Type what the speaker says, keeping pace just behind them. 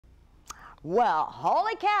Well,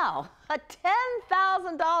 holy cow, a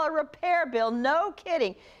 $10,000 repair bill, no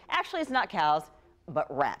kidding. Actually, it's not cows, but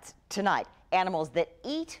rats. Tonight, animals that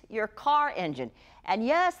eat your car engine. And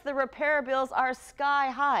yes, the repair bills are sky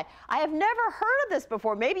high. I have never heard of this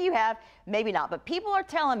before. Maybe you have, maybe not, but people are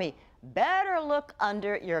telling me, better look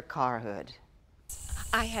under your car hood.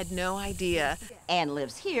 I had no idea. Ann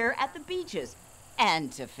lives here at the beaches.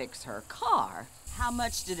 And to fix her car, how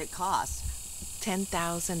much did it cost?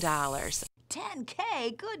 $10,000.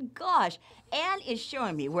 $10K? Good gosh. Ann is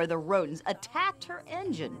showing me where the rodents attacked her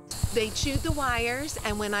engine. They chewed the wires,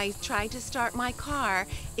 and when I tried to start my car,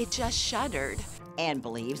 it just shuddered. Ann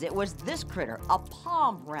believes it was this critter, a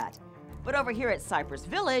palm rat. But over here at Cypress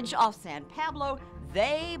Village off San Pablo,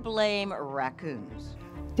 they blame raccoons.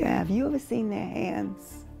 Have you ever seen their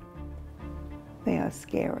hands? They are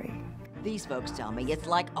scary. These folks tell me it's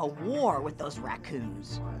like a war with those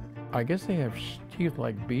raccoons. I guess they have teeth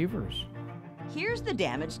like beavers. Here's the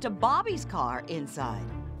damage to Bobby's car inside.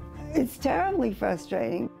 It's terribly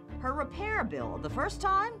frustrating. Her repair bill the first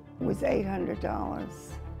time? It was $800.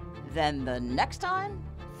 Then the next time?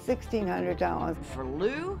 $1,600. For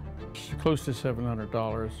Lou? Close to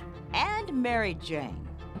 $700. And Mary Jane.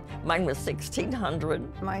 Mine was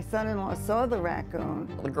 $1,600. My son-in-law saw the raccoon.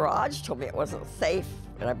 The garage told me it wasn't safe,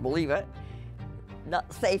 and I believe it.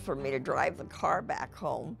 Not safe for me to drive the car back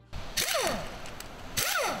home.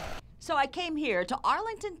 So I came here to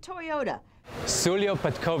Arlington Toyota. Sulio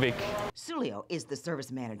Petkovic. Sulio is the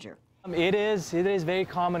service manager. It is very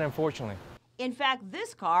common, unfortunately. In fact,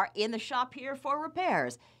 this car in the shop here for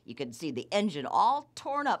repairs. You can see the engine all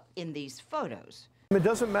torn up in these photos. It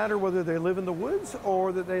doesn't matter whether they live in the woods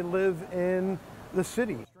or that they live in the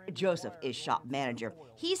city. Joseph is shop manager.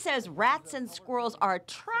 He says rats and squirrels are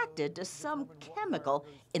attracted to some chemical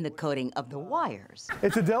in the coating of the wires.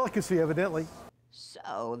 It's a delicacy, evidently.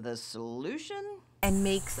 So the solution? And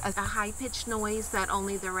makes a high-pitched noise that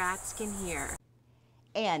only the rats can hear.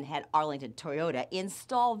 Ann had Arlington Toyota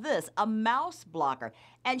install this, a mouse blocker,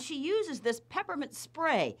 and she uses this peppermint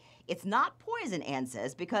spray. It's not poison, Ann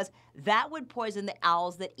says, because that would poison the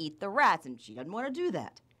owls that eat the rats, and she doesn't want to do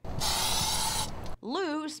that.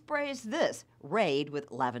 Lou sprays this, Raid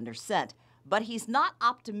with lavender scent, but he's not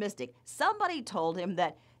optimistic. Somebody told him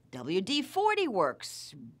that WD-40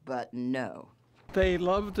 works, but no. They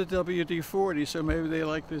love the WD-40, so maybe they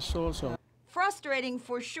like this also. Frustrating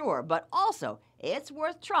for sure, but also it's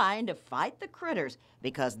worth trying to fight the critters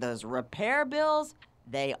because those repair bills,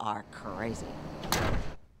 they are crazy.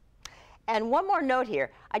 And one more note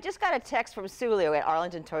here. I just got a text from Sulio at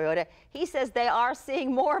Arlington Toyota. He says they are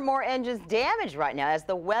seeing more and more engines damaged right now. As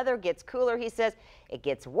the weather gets cooler, he says it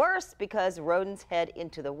gets worse because rodents head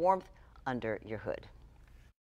into the warmth under your hood.